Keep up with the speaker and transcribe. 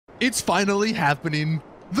It's finally happening.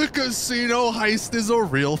 The casino heist is a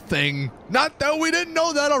real thing. Not that we didn't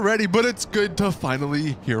know that already, but it's good to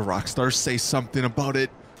finally hear Rockstar say something about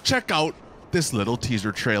it. Check out this little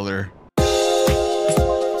teaser trailer.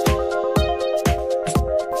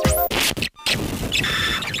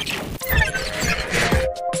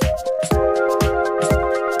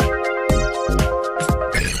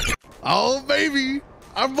 Oh, baby.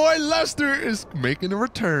 Our boy Lester is making a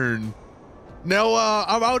return. Now,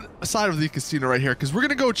 I'm outside of the casino right here because we're going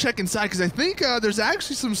to go check inside because I think there's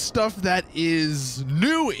actually some stuff that is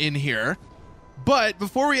new in here. But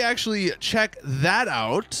before we actually check that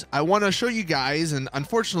out, I want to show you guys, and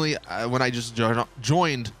unfortunately, when I just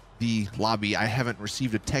joined the lobby, I haven't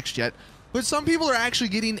received a text yet, but some people are actually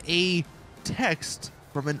getting a text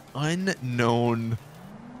from an unknown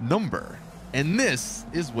number. And this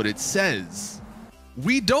is what it says.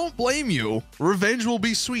 We don't blame you. Revenge will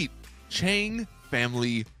be sweet. Chang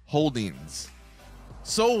Family Holdings.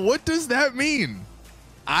 So what does that mean?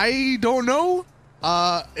 I don't know.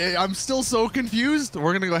 I'm still so confused.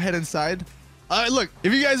 We're gonna go ahead inside. Look,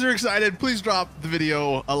 if you guys are excited, please drop the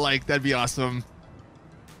video a like. That'd be awesome.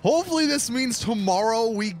 Hopefully this means tomorrow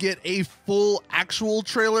we get a full actual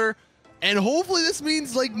trailer, and hopefully this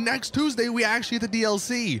means like next Tuesday we actually get the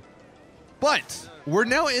DLC. But we're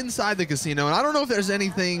now inside the casino, and I don't know if there's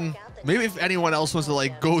anything, maybe if anyone else wants to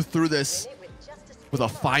like go through this with a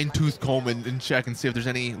fine-tooth comb and check and see if there's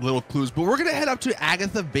any little clues. But we're gonna head up to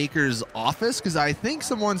Agatha Baker's office because I think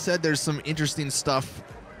someone said there's some interesting stuff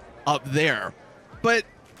up there. But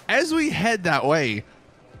as we head that way,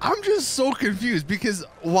 I'm just so confused because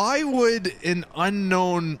why would an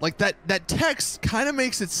unknown, like that text kind of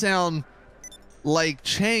makes it sound like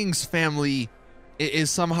Chang's family is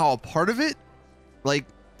somehow a part of it. Like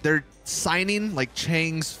they're signing like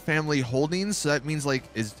Chang's Family Holdings, so that means like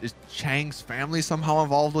is Chang's family somehow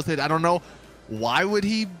involved with it? I don't know. Why would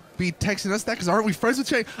he be texting us that? Because aren't we friends with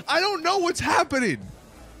Chang? I don't know what's happening.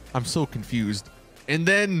 I'm so confused. And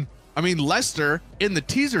then I mean, Lester in the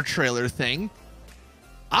teaser trailer thing,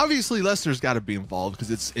 obviously Lester's got to be involved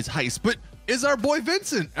because it's heist. But is our boy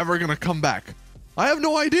Vincent ever gonna come back? I have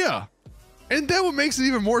no idea. And then what makes it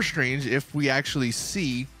even more strange if we actually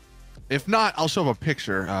see, if not, I'll show up a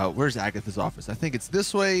picture. Where's Agatha's office? I think it's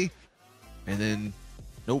this way. And then,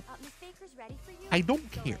 nope. I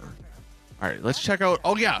don't care. All right, let's check out.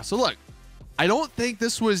 Oh yeah, so look, I don't think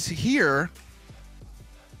this was here.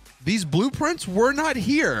 These blueprints were not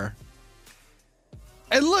here.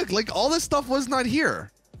 And look, like all this stuff was not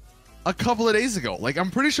here a couple of days ago. Like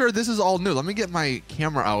I'm pretty sure this is all new. Let me get my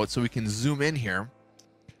camera out so we can zoom in here.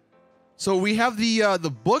 So we have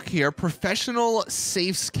the book here, Professional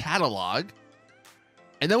Safes Catalog.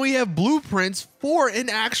 And then we have blueprints for an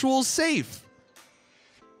actual safe.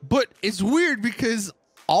 But it's weird because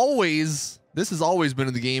this has always been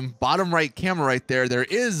in the game, bottom right camera right there, there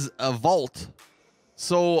is a vault.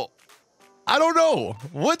 So I don't know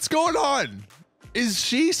what's going on. Is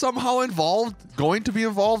she somehow involved, going to be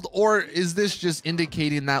involved, or is this just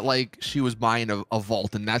indicating that like she was buying a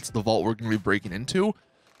vault and that's the vault we're going to be breaking into?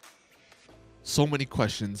 So many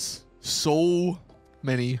questions. So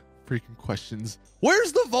many freaking questions.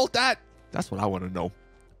 Where's the vault at? That's what I want to know.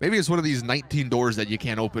 Maybe it's one of these 19 doors that you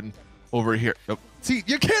can't open over here. Nope. See,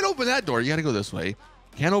 you can't open that door. You got to go this way.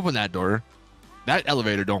 Can't open that door. That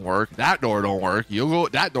elevator don't work. That door don't work. You go,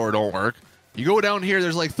 that door don't work. You go down here,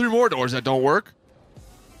 there's like 3 more doors that don't work.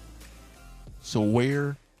 So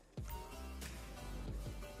where?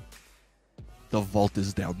 The vault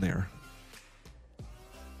is down there.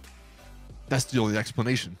 That's the only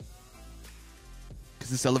explanation.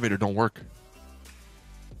 Because this elevator don't work.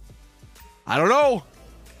 I don't know.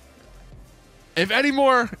 If any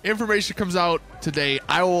more information comes out today,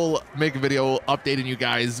 I will make a video updating you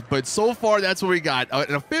guys. But so far, that's what we got.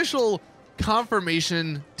 An official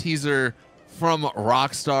confirmation teaser from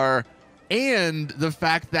Rockstar. And the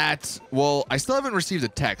fact that, well, I still haven't received a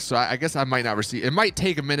text. So I guess I might not receive. It might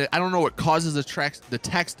take a minute. I don't know what causes the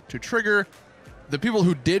text to trigger. The people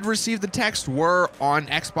who did receive the text were on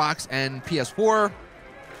Xbox and PS4.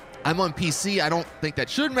 I'm on PC. I don't think that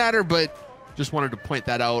should matter, but just wanted to point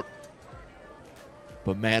that out.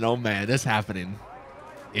 But man, oh man, it's happening.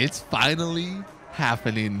 It's finally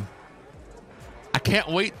happening. I can't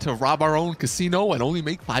wait to rob our own casino and only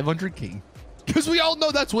make 500K. Because we all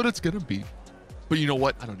know that's what it's going to be. But you know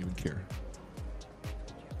what? I don't even care.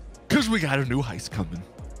 Because we got a new heist coming.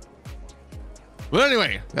 But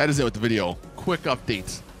anyway, that is it with the video. Quick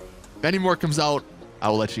updates. If any more comes out, I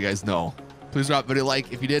will let you guys know. Please drop a video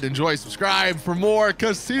like if you did enjoy. Subscribe for more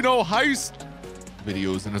casino heist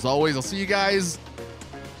videos. And as always, I'll see you guys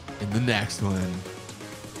in the next one.